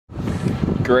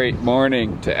great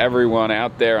morning to everyone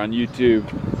out there on YouTube.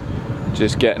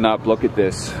 Just getting up. Look at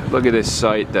this. Look at this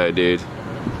sight though, dude.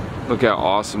 Look how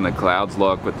awesome the clouds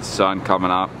look with the sun coming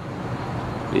up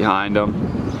behind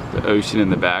them. The ocean in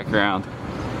the background.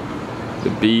 The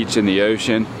beach and the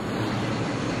ocean.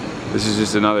 This is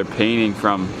just another painting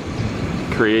from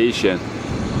creation.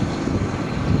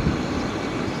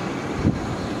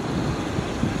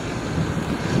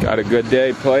 Got a good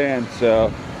day planned,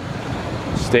 so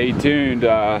stay tuned.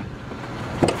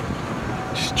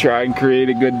 Just try and create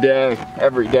a good day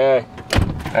every day.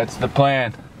 That's the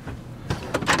plan.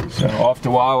 So off to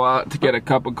Wawa to get a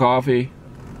cup of coffee.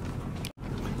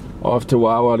 Off to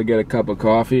Wawa to get a cup of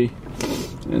coffee.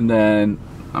 And then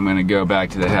I'm gonna go back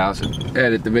to the house and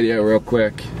edit the video real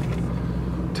quick.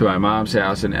 To my mom's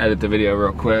house and edit the video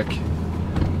real quick.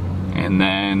 And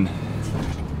then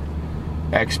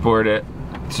export it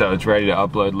so it's ready to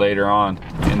upload later on.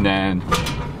 And then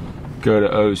go to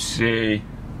OC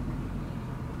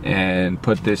and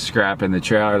put this scrap in the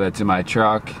trailer that's in my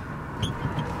truck.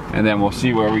 And then we'll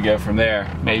see where we go from there.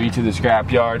 Maybe to the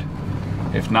scrap yard.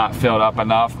 If not filled up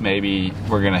enough, maybe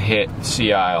we're gonna hit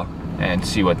Sea Isle and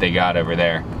see what they got over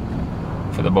there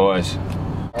for the boys.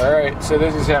 Alright, so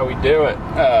this is how we do it.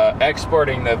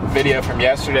 Exporting the video from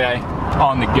yesterday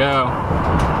on the go.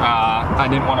 I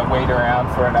didn't want to wait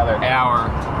around for another hour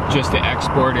just to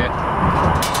export it.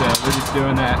 So we're just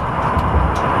doing that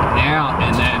now,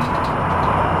 and then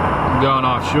I'm going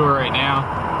offshore right now.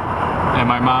 And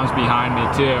my mom's behind me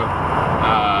too.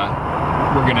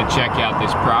 We're gonna check out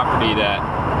this property that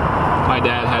my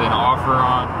dad had an offer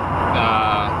on.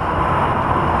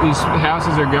 These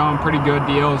houses are going pretty good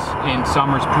deals in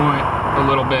Summers Point, a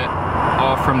little bit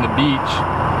off from the beach.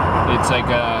 It's like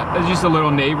it's just a little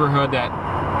neighborhood that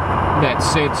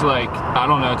sits like, I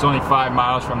don't know, it's only 5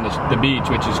 miles from the beach,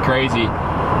 which is crazy.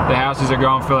 The houses are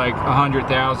going for like 100,000.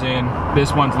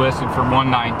 This one's listed for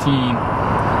 119,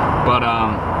 but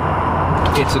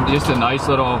it's just a nice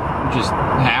little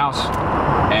house,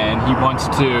 and he wants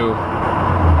to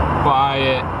buy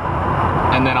it,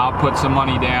 and then I'll put some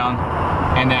money down,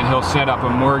 and then he'll set up a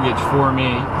mortgage for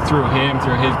me through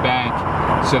his bank,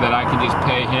 so that I can just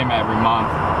pay him every month.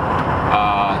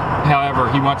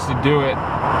 However, he wants to do it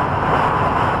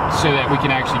so that we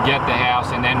can actually get the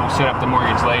house, and then we'll set up the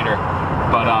mortgage later.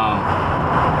 But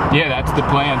yeah, that's the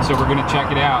plan. So we're gonna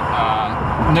check it out.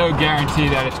 No guarantee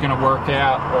that it's gonna work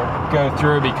out or go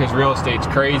through, because real estate's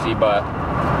crazy. But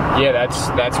yeah,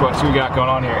 that's what we got going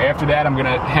on here. After that, I'm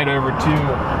gonna head over to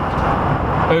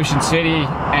Ocean City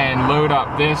and load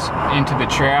up this into the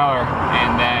trailer,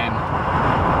 and then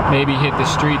maybe hit the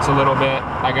streets a little bit.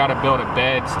 I gotta build a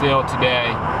bed still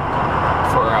today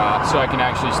for so I can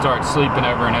actually start sleeping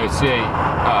over in OC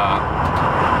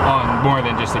on more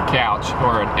than just a couch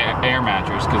or an air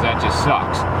mattress, because that just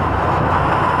sucks.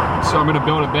 So I'm gonna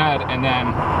build a bed and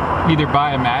then either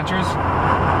buy a mattress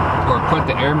or put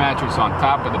the air mattress on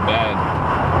top of the bed,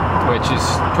 which is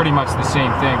pretty much the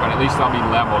same thing, but at least I'll be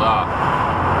leveled up.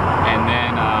 And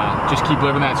then just keep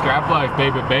living that scrap life,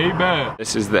 baby, baby.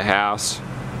 This is the house.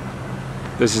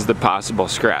 This is the possible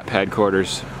scrap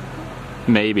headquarters,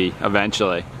 maybe,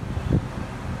 eventually.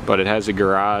 But it has a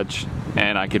garage,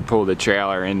 and I could pull the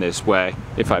trailer in this way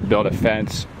if I build a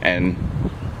fence, and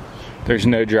there's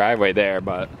no driveway there,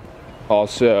 but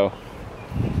also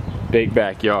big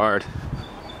backyard.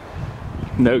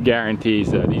 No guarantees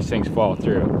though, these things fall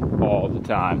through all the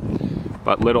time.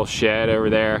 But little shed over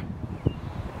there,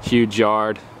 huge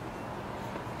yard,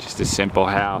 just a simple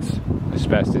house,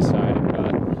 asbestos siding,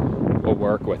 but we'll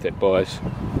work with it, boys.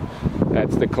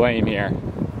 That's the claim here.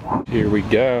 Here we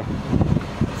go.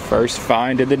 First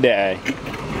find of the day.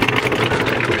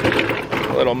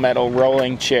 A little metal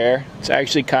rolling chair. It's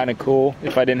actually kind of cool.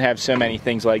 If I didn't have so many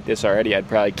things like this already, I'd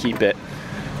probably keep it.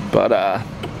 But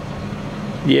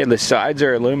yeah, the sides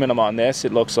are aluminum on this,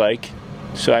 it looks like.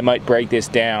 So I might break this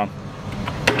down.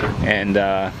 And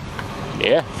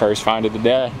yeah, first find of the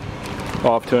day.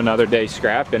 Off to another day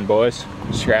scrapping, boys.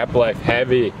 Scrap life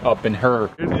heavy up in her.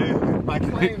 My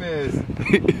claim is,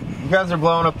 you guys are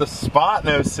blowing up the spot in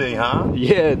OC, huh?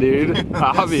 Yeah, dude.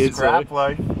 Obviously. Scrap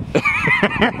life.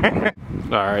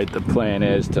 Alright, the plan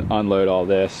is to unload all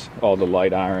this, all the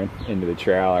light iron, into the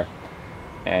trailer,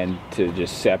 and to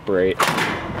just separate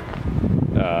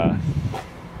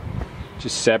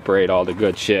all the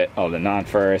good shit, all the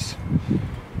non-ferrous,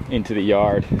 into the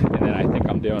yard. And then I think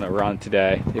I'm doing a run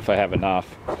today if I have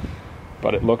enough.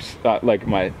 But it looks like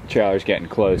my trailer's getting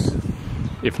close.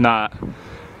 If not,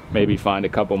 maybe find a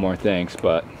couple more things,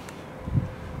 but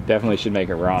definitely should make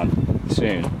a run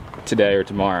soon, today or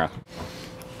tomorrow.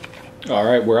 All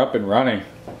right, we're up and running.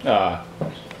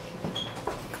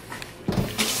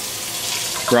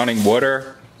 running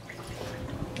water,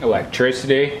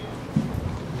 electricity.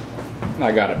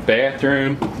 I got a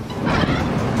bathroom.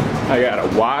 I got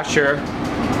a washer.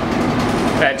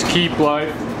 That's Keep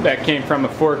Life. That came from a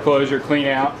foreclosure clean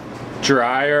out.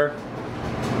 Dryer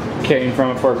came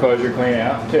from a foreclosure clean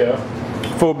out too.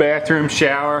 Full bathroom,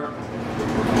 shower.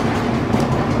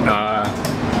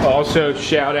 Also,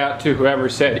 shout out to whoever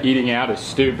said eating out is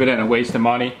stupid and a waste of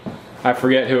money. I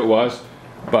forget who it was,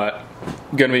 but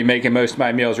I'm gonna be making most of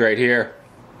my meals right here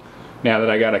now that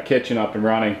I got a kitchen up and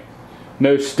running.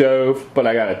 No stove, but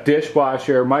I got a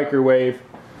dishwasher, microwave,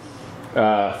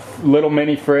 little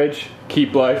mini fridge,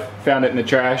 Keep Life, found it in the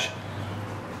trash.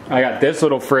 I got this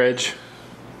little fridge,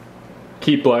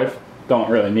 Keep Life, don't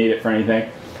really need it for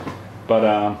anything, but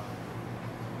I'm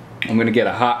gonna get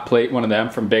a hot plate, one of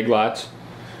them from Big Lots.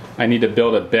 I need to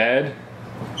build a bed,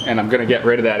 and I'm gonna get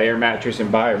rid of that air mattress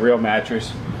and buy a real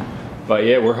mattress. But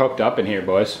yeah, we're hooked up in here,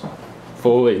 boys.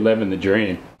 Fully living the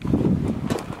dream.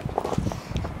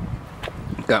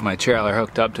 Got my trailer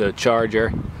hooked up to a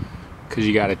charger, because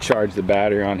you gotta charge the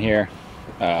battery on here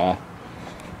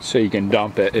so you can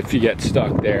dump it if you get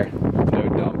stuck there. No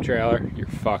dump trailer, you're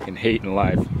fucking hating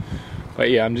life.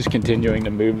 But yeah, I'm just continuing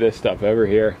to move this stuff over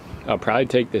here. I'll probably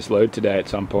take this load today at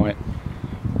some point.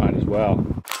 Might as well.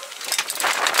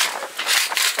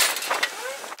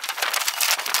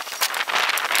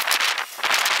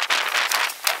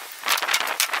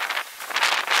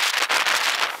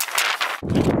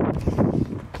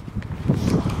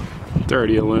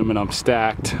 Dirty aluminum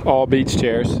stacked, all beach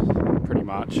chairs, pretty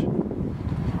much.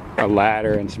 A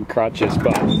ladder and some crutches,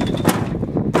 but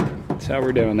that's how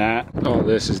we're doing that. Oh,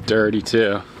 this is dirty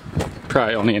too.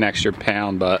 Probably only an extra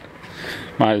pound, but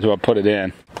might as well put it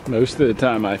in. Most of the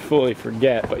time I fully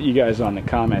forget, but you guys on the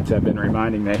comments have been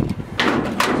reminding me.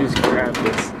 Just grab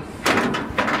this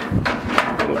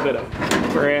little bit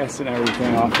of brass and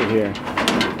everything off of here.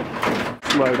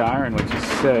 Load iron, which is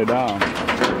so dumb.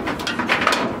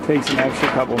 Takes an extra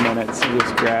couple minutes, you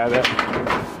just grab it.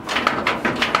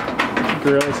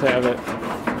 Grills have it.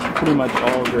 Pretty much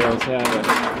all grills have it.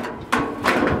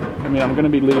 I mean, I'm gonna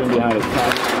be leaving behind a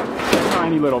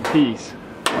tiny little piece.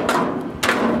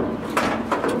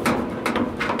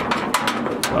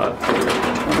 But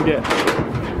I'm getting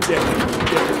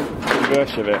the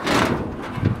bush of it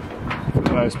for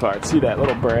the most part. See that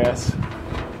little brass?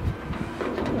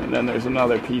 And then there's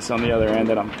another piece on the other end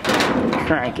that I'm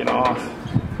cranking off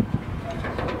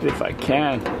if I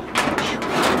can.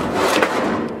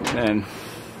 And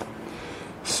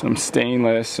some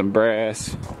stainless, some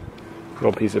brass,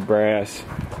 little piece of brass.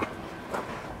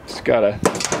 Just gotta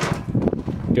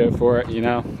go for it, you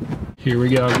know. Here we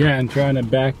go again, trying to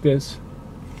back this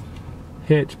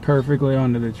hitch perfectly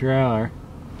onto the trailer.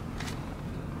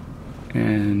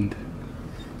 And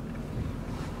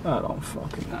I don't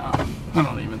fucking know. I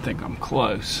don't even think I'm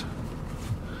close.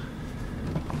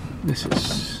 This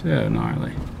is so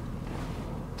gnarly.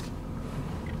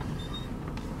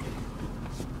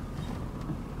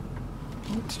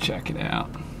 Let's check it out.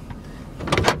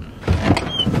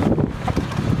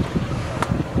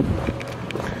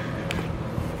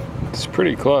 It's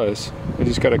pretty close. I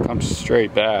just gotta come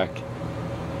straight back.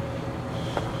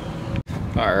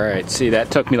 Alright, see,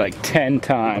 that took me like 10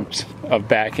 times of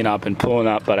backing up and pulling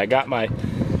up, but I got my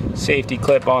safety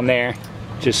clip on there,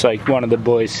 just like one of the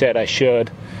boys said I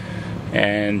should.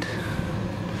 And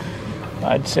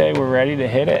I'd say we're ready to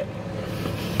hit it.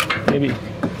 Maybe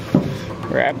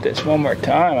wrap this one more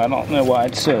time. I don't know why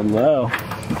it's so low.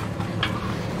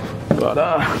 But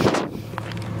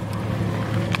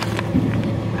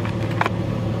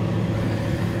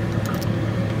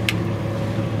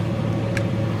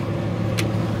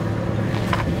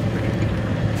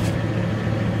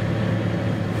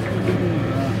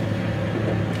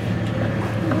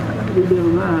we're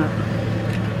doing that.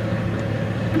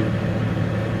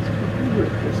 Rip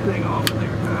this thing off there.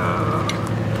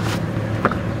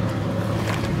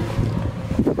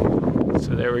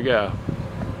 So there we go.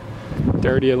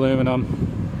 Dirty aluminum,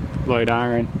 light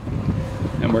iron,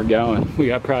 and we're going. We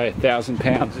got probably 1,000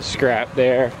 pounds of scrap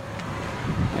there,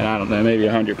 and I don't know, maybe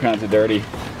 100 pounds of dirty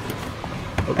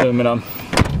aluminum.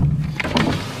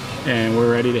 And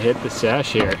we're ready to hit the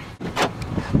sesh here.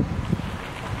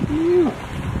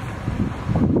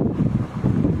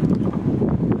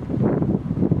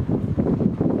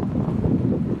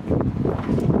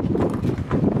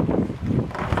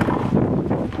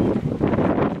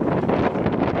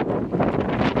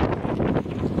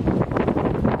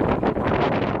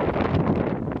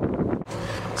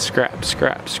 Scrap,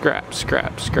 scrap, scrap,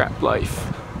 scrap, scrap life.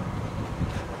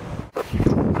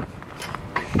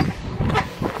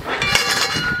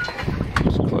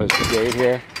 Just close the gate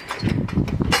here.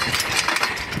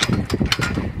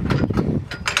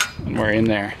 And we're in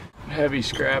there. Heavy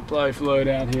scrap life load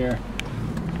out here.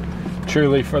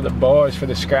 Truly for the boys, for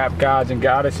the scrap gods and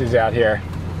goddesses out here.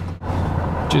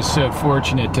 Just so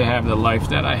fortunate to have the life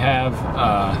that I have.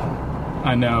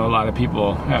 I know a lot of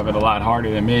people have it a lot harder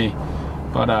than me,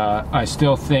 but I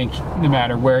still think no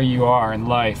matter where you are in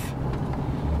life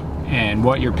and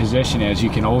what your position is, you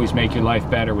can always make your life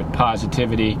better with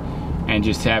positivity and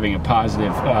just having a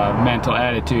positive mental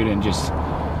attitude and just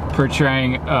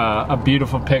portraying a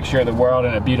beautiful picture of the world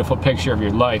and a beautiful picture of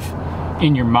your life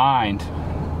in your mind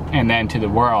and then to the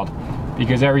world,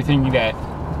 because everything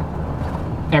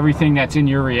that's in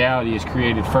your reality is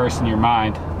created first in your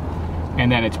mind,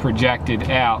 and then it's projected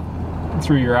out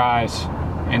through your eyes,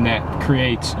 and that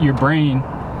creates your brain,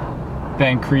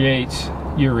 then creates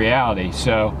your reality.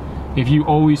 So if you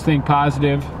always think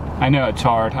positive, I know it's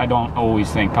hard, I don't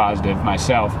always think positive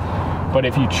myself, but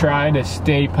if you try to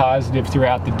stay positive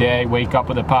throughout the day, wake up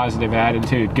with a positive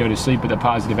attitude, go to sleep with a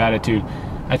positive attitude,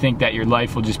 I think that your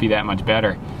life will just be that much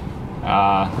better.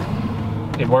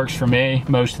 It works for me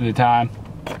most of the time.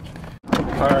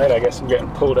 Alright, I guess I'm getting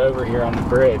pulled over here on the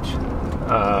bridge.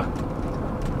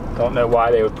 Don't know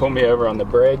why they would pull me over on the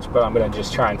bridge, but I'm going to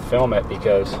just try and film it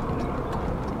because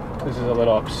this is a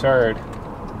little absurd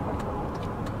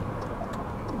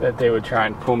that they would try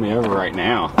and pull me over right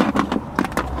now.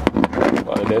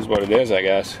 But it is what it is, I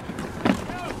guess.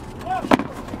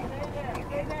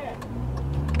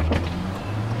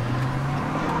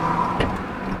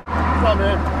 What's up,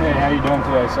 man? Hey, how you doing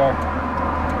today, sir?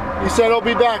 You said he'll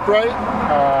be back, right?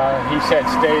 He said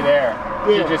stay there.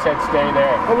 Yeah. He just said stay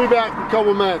there. I'll be back in a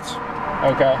couple minutes.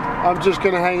 Okay. I'm just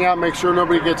gonna hang out, make sure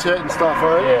nobody gets hit and stuff,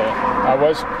 all right? Yeah. I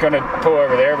was gonna pull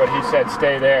over there, but he said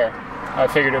stay there. I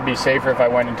figured it'd be safer if I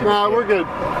went into the Nah, field. we're good.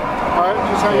 All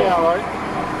right, just hang out, all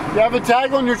right? You have a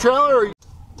tag on your trailer? Or...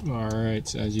 All right,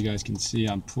 so as you guys can see,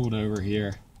 I'm pulled over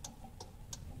here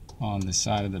on the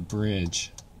side of the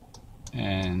bridge,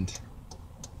 and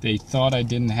they thought I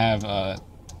didn't have a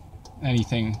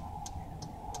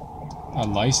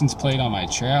license plate on my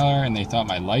trailer, and they thought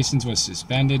my license was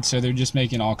suspended, so they're just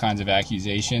making all kinds of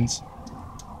accusations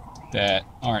that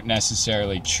aren't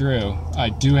necessarily true. I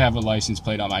do have a license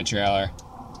plate on my trailer,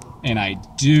 and I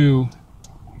do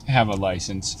have a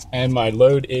license, and my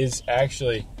load is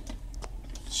actually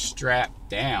strapped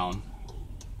down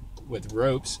with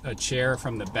ropes. A chair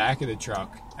from the back of the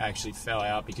truck actually fell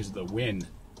out because of the wind,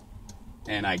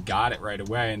 and I got it right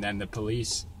away, and then the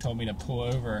police told me to pull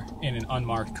over in an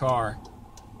unmarked car.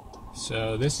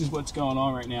 So this is what's going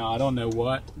on right now. I don't know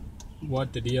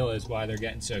what the deal is, why they're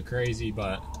getting so crazy,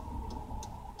 but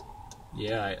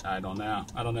yeah, I don't know.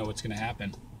 I don't know what's gonna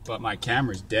happen, but my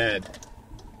camera's dead.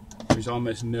 There's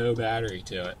almost no battery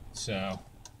to it, so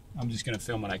I'm just gonna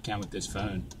film what I can with this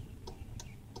phone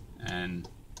and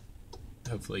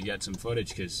hopefully get some footage,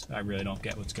 because I really don't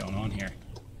get what's going on here.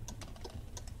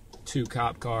 2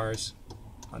 cop cars,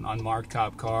 an unmarked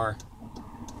cop car,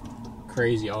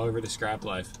 crazy all over the scrap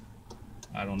life.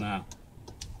 I don't know.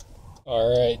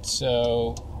 Alright,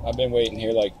 so I've been waiting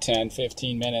here like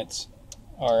 10-15 minutes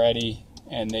already,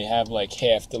 and they have like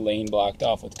half the lane blocked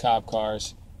off with cop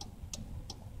cars,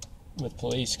 with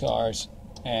police cars,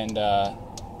 and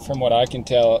from what I can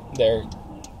tell, they're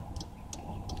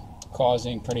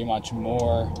causing pretty much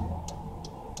more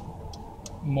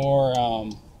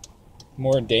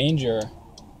danger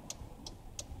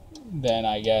than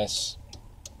I guess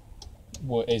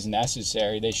what is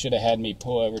necessary. They should have had me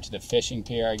pull over to the fishing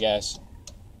pier, I guess,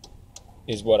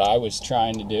 is what I was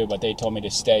trying to do, but they told me to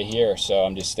stay here, so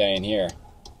I'm just staying here.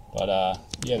 But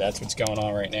yeah, that's what's going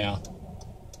on right now.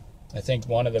 I think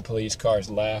one of the police cars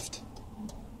left,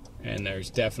 and there's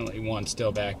definitely one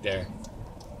still back there.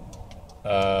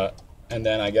 And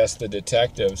then I guess the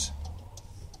detectives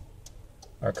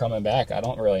are coming back. I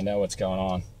don't really know what's going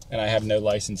on, and I have no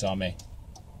license on me,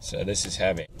 so this is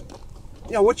heavy.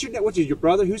 Yeah, what's your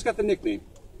brother? Who's got the nickname?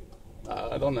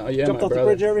 I don't know. Yeah, jumped my off brother.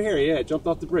 the bridge over here. Yeah, jumped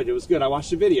off the bridge. It was good. I watched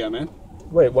the video, man.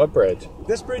 Wait, what bridge?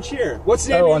 This bridge here. What's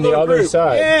the name of Oh, your on the little other group?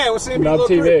 side. Yeah, what's the name of your Nub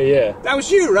little TV, group? yeah. That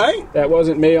was you, right? That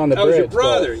wasn't me on the That bridge. was your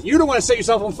brother. but- You don't want to set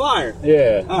yourself on fire.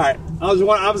 Yeah. All right. I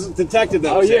was a detective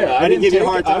though. Oh yeah, I didn't give you a take-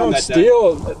 hard time I don't that day.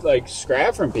 steal like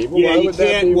scrap from people. Yeah, Why you would that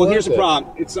can't. be Well, worth here's the it?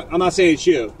 problem. I'm not saying it's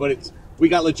you, but we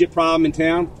got legit problem in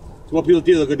town. So what people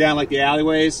do, they'll go down like the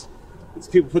alleyways.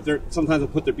 People sometimes they'll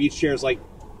put their beach chairs like,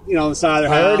 on the side of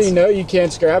their I house. already know you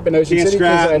can't scrap in Ocean Can't City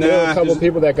because scrap, I know nah, a couple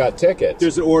people that got tickets.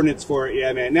 There's an ordinance for it,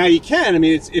 yeah, man. Now you can. I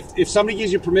mean, if somebody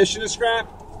gives you permission to scrap,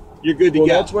 you're good to Well,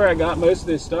 go. that's where I got most of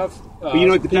this stuff. But you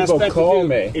know what the best people bet to call do?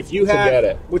 me If you to have, get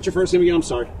it. what's your first name again? I'm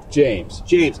sorry, James.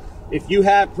 James. if you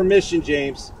have permission,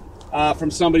 James,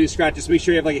 from somebody to scratch, just make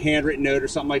sure you have like a handwritten note or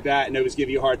something like that, and nobody's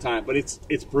giving you a hard time. But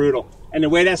it's brutal. And the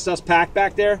way that stuff's packed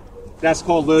back there, that's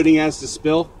called loading as to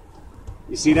spill.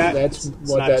 You see that? That's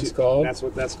what that's called? That's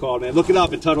what that's called, man. Look it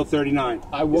up in Total 39.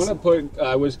 I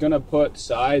was gonna put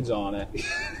sides on it,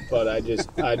 but I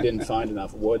didn't find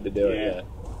enough wood to do it yet.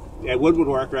 Yeah, wood would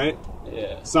work, right?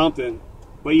 Yeah. Something.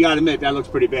 But you gotta admit, that looks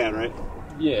pretty bad, right?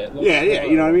 Yeah. Yeah,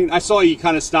 you know what I mean? I saw you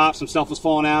kind of stop. Some stuff was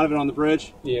falling out of it on the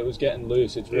bridge. Yeah, it was getting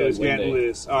loose. It's really It was windy. getting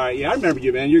loose. All right, yeah, I remember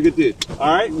you, man. You're a good dude.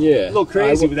 All right? Yeah. A little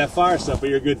crazy with that fire stuff, but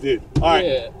you're a good dude. All right.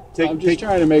 Yeah. I'm just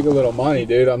trying to make a little money,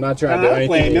 dude. I'm not trying to do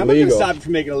anything I'm not going to illegal. stop you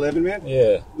from making a living, man.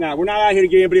 Yeah. Now, we're not out here to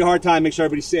give anybody a hard time, make sure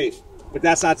everybody's safe. But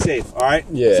that's not safe, all right?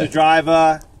 Yeah. So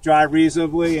drive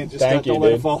reasonably and just don't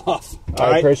let it fall off.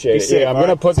 I appreciate it. Safe, I'm going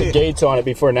to put the gates on it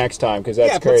before next time because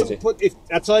that's crazy.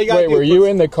 That's all you got to Wait, do. were you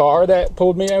in the car that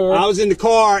pulled me over? I was in the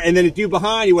car, and then the dude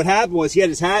behind you, what happened was he had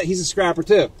his hat. He's a scrapper,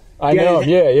 too. I know him,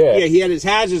 yeah. Yeah, he had his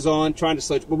hazards on trying to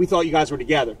slow, but we thought you guys were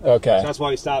together. Okay. So that's why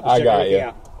we stopped. I got you.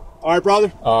 Out. All right,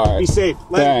 brother? All right. Be safe.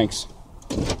 Thanks.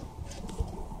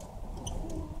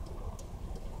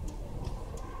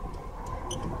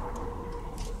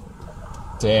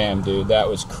 Damn, dude, that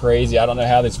was crazy. I don't know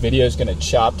how this video is going to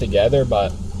chop together,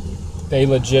 but they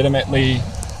legitimately,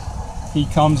 he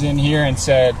comes in here and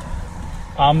said,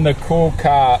 I'm the cool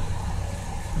cop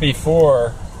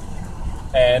before,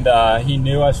 and he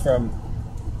knew us from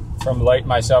lighting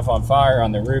myself on fire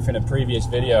on the roof in a previous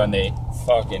video, and they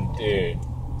fucking, dude.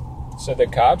 So the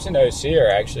cops in OC are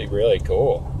actually really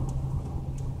cool.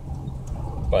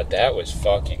 But that was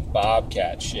fucking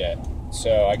Bobcat shit.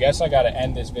 So I guess I gotta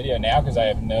end this video now because I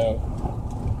have no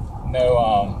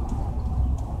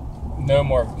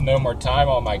more time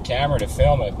on my camera to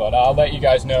film it. But I'll let you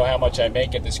guys know how much I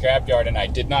make at the scrapyard, and I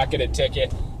did not get a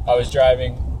ticket. I was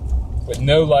driving with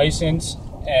no license,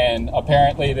 and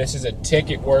apparently this is a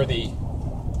ticket-worthy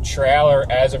trailer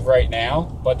as of right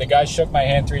now. But the guy shook my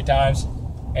hand 3 times,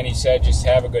 and he said, just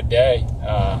have a good day.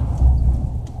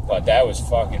 But that was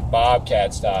fucking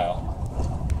Bobcat style.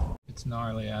 It's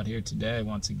gnarly out here today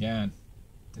once again.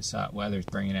 This hot weather's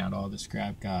bringing out all the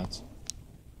scrap gods.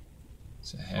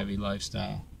 It's a heavy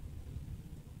lifestyle.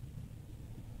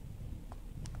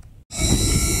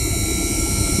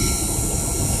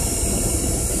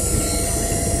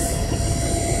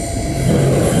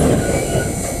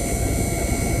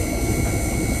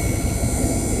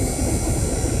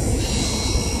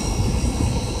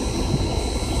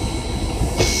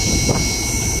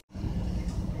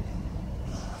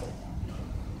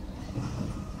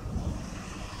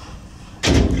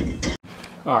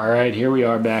 Alright, here we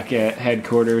are back at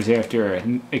headquarters after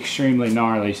an extremely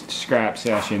gnarly scrap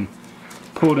session.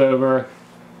 Pulled over,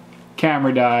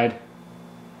 camera died,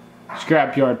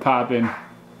 scrapyard popping.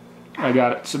 I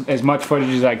got as much footage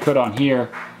as I could on here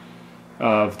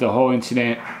of the whole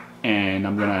incident, and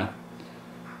I'm gonna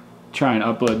try and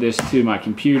upload this to my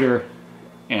computer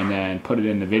and then put it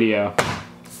in the video.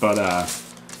 But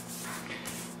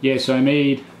yeah, so I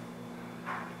made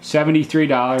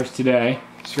 $73 today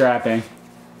scrapping.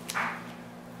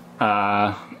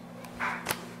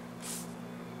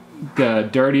 The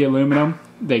dirty aluminum,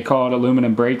 they call it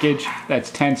aluminum breakage. That's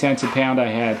 10 cents a pound. I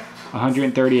had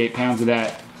 138 pounds of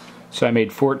that, so I made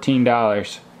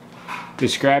 $14. The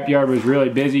scrapyard was really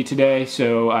busy today,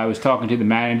 so I was talking to the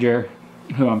manager,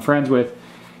 who I'm friends with,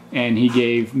 and he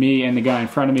gave me and the guy in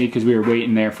front of me, because we were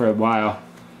waiting there for a while,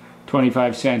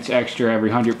 25 cents extra every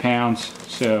 100 pounds,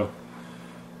 so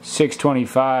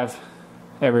 $6.25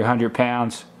 every 100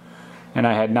 pounds. And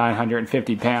I had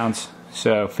 950 pounds,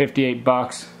 so 58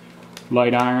 bucks,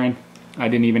 light iron. I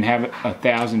didn't even have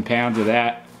 1,000 pounds of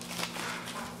that,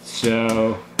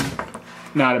 so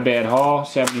not a bad haul.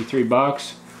 73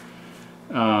 bucks.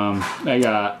 I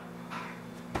got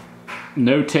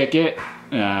no ticket.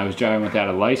 I was driving without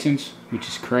a license, which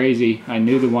is crazy. I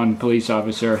knew the one police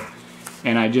officer,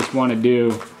 and I just want to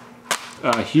do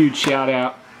a huge shout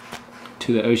out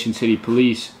to the Ocean City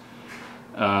Police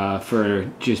for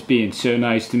just being so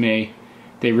nice to me.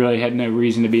 They really had no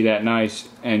reason to be that nice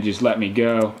and just let me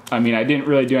go. I mean, I didn't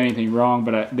really do anything wrong,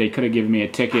 but they could have given me a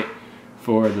ticket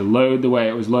for the load, the way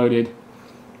it was loaded,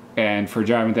 and for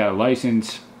driving without a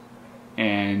license.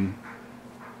 And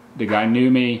the guy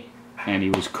knew me, and he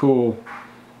was cool,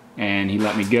 and he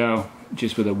let me go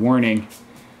just with a warning.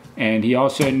 And he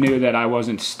also knew that I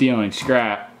wasn't stealing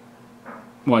scrap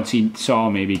once he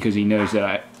saw me, because he knows that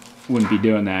I wouldn't be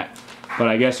doing that. But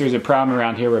I guess there's a problem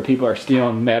around here where people are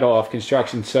stealing metal off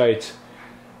construction sites,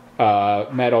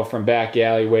 metal from back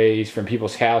alleyways, from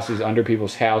people's houses, under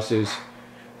people's houses.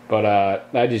 But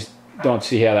I just don't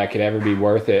see how that could ever be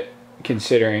worth it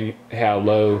considering how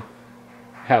little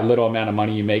amount of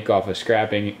money you make off of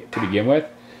scrapping to begin with.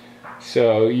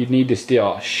 So you'd need to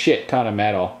steal a shit ton of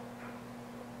metal.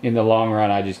 In the long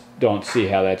run, I just don't see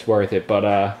how that's worth it.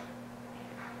 But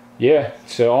yeah,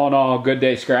 so all in all, good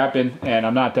day scrapping, and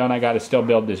I'm not done. I got to still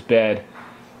build this bed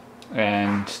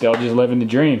and still just living the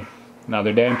dream.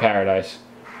 Another day in paradise.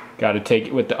 Got to take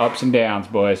it with the ups and downs,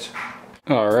 boys.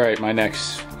 All right, my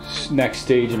next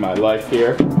stage in my life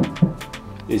here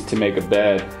is to make a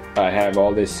bed. I have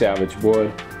all this salvage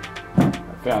wood. I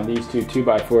found these two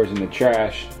 2x4s in the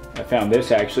trash. I found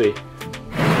this actually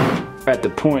at the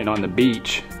point on the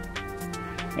beach,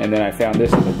 and then I found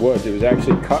this in the woods. It was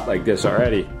actually cut like this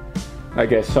already. I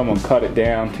guess someone cut it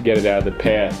down to get it out of the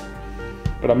path.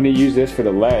 But I'm gonna use this for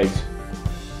the legs.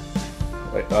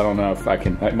 I don't know if I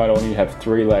can. I might only have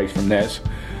 3 legs from this,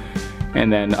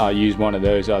 and then I'll use one of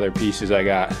those other pieces I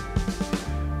got.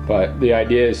 But the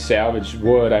idea is salvage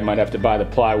wood. I might have to buy the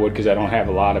plywood because I don't have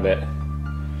a lot of it.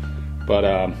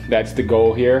 But that's the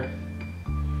goal here,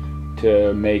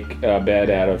 to make a bed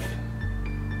out of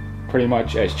pretty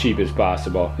much as cheap as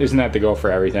possible. Isn't that the goal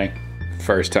for everything?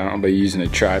 First time I'll be using a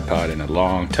tripod in a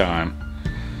long time.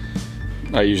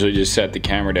 I usually just set the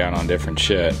camera down on different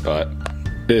shit, but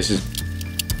this is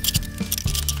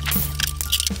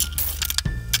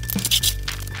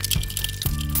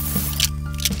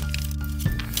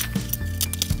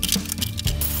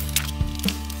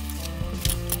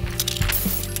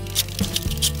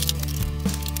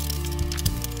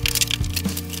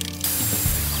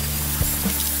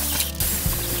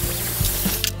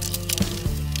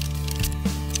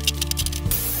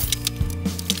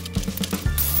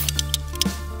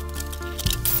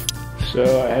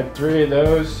So I had 3 of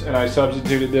those, and I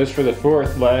substituted this for the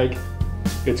 4th leg.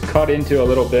 It's cut into a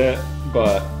little bit,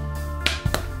 but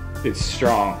it's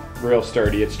strong, real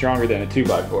sturdy. It's stronger than a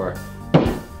 2x4.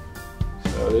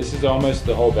 So this is almost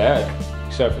the whole bed,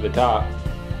 except for the top.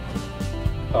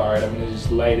 All right, I'm gonna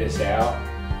just lay this out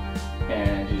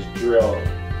and just drill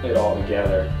it all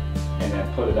together, and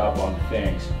then put it up on the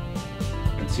things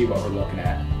and see what we're looking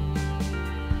at.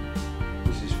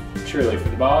 This is truly for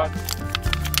the box.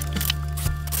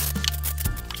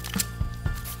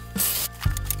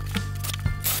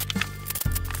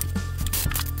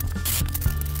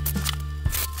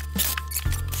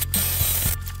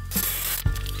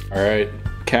 All right,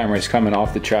 camera's coming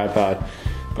off the tripod,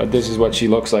 but this is what she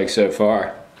looks like so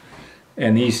far.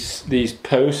 And these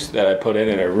posts that I put in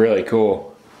it are really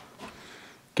cool.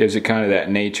 Gives it kind of that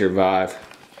nature vibe.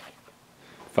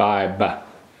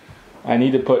 I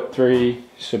need to put 3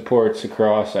 supports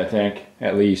across, I think,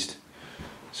 at least.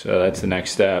 So that's the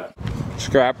next step.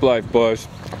 Scrap life, boys.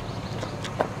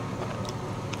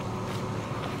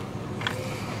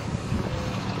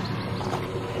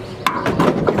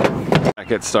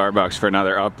 Back at Starbucks for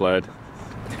another upload.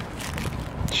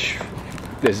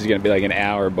 This is gonna be like an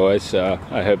hour, boys, so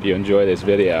I hope you enjoy this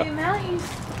video. The amount you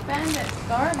spend at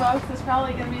Starbucks is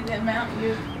probably gonna be the amount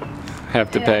you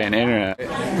have to pay an internet.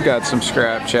 Got some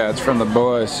scrap chats from the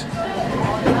boys.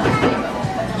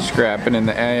 Scrapping in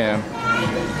the AM.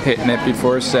 Hitting it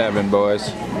before 7, boys.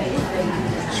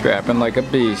 Scrapping like a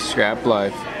beast. Scrap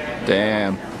life.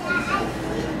 Damn.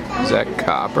 Is that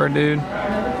copper, dude?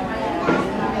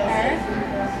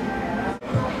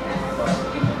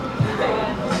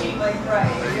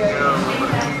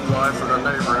 For the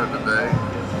neighborhood today.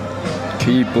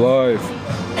 Keep life.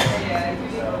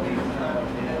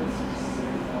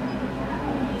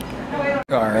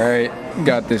 Alright,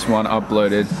 got this one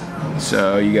uploaded,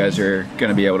 so you guys are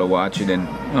gonna be able to watch it in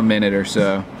a minute or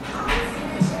so.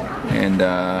 And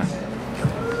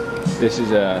this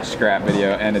is a scrap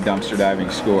video and a dumpster diving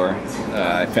score.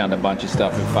 I found a bunch of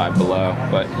stuff at Five Below,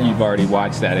 but you've already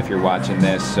watched that if you're watching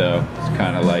this, so it's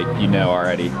kind of like you know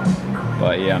already.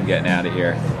 But yeah, I'm getting out of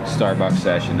here. Starbucks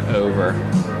session over.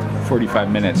 45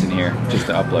 minutes in here just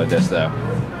to upload this though.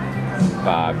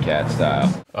 Bobcat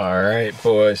style. Alright,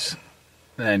 boys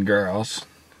and girls,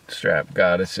 strap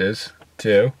goddesses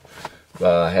too.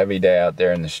 Heavy day out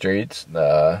there in the streets.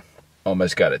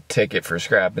 Almost got a ticket for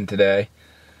scrapping today,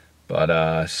 but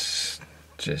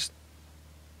just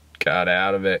got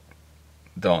out of it.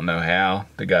 Don't know how.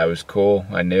 The guy was cool.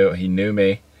 He knew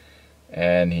me,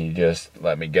 and he just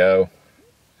let me go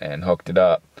and hooked it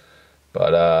up.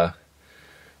 But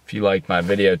if you liked my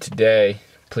video today,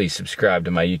 please subscribe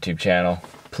to my YouTube channel,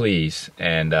 please.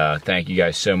 And thank you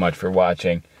guys so much for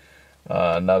watching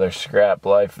another Scrap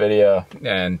Life video.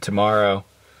 And tomorrow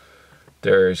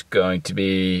there's going to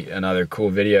be another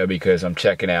cool video because I'm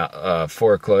checking out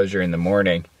foreclosure in the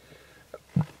morning.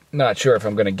 Not sure if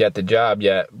I'm going to get the job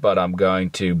yet, but I'm going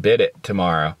to bid it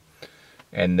tomorrow.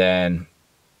 And then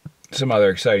some other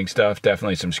exciting stuff.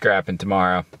 Definitely some scrapping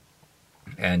tomorrow.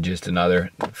 And just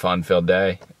another fun-filled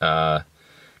day.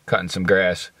 Cutting some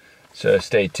grass. So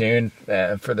stay tuned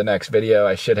for the next video.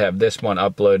 I should have this one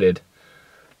uploaded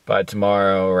by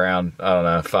tomorrow around, I don't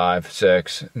know, 5,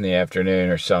 6 in the afternoon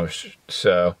or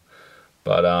so.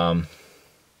 But,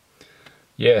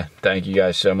 yeah, thank you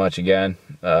guys so much again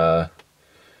for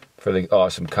the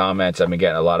awesome comments. I've been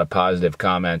getting a lot of positive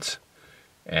comments,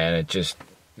 and it just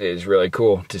is really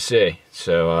cool to see.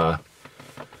 So,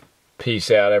 peace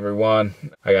out, everyone.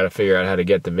 I got to figure out how to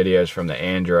get the videos from the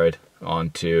Android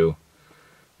onto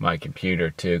my computer,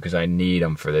 too, because I need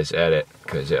them for this edit,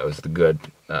 because that was the good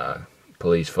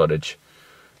police footage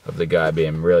of the guy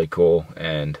being really cool.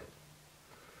 And,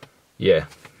 yeah.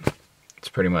 That's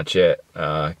pretty much it.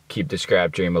 Keep the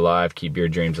scrap dream alive. Keep your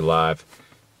dreams alive.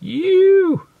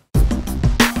 You!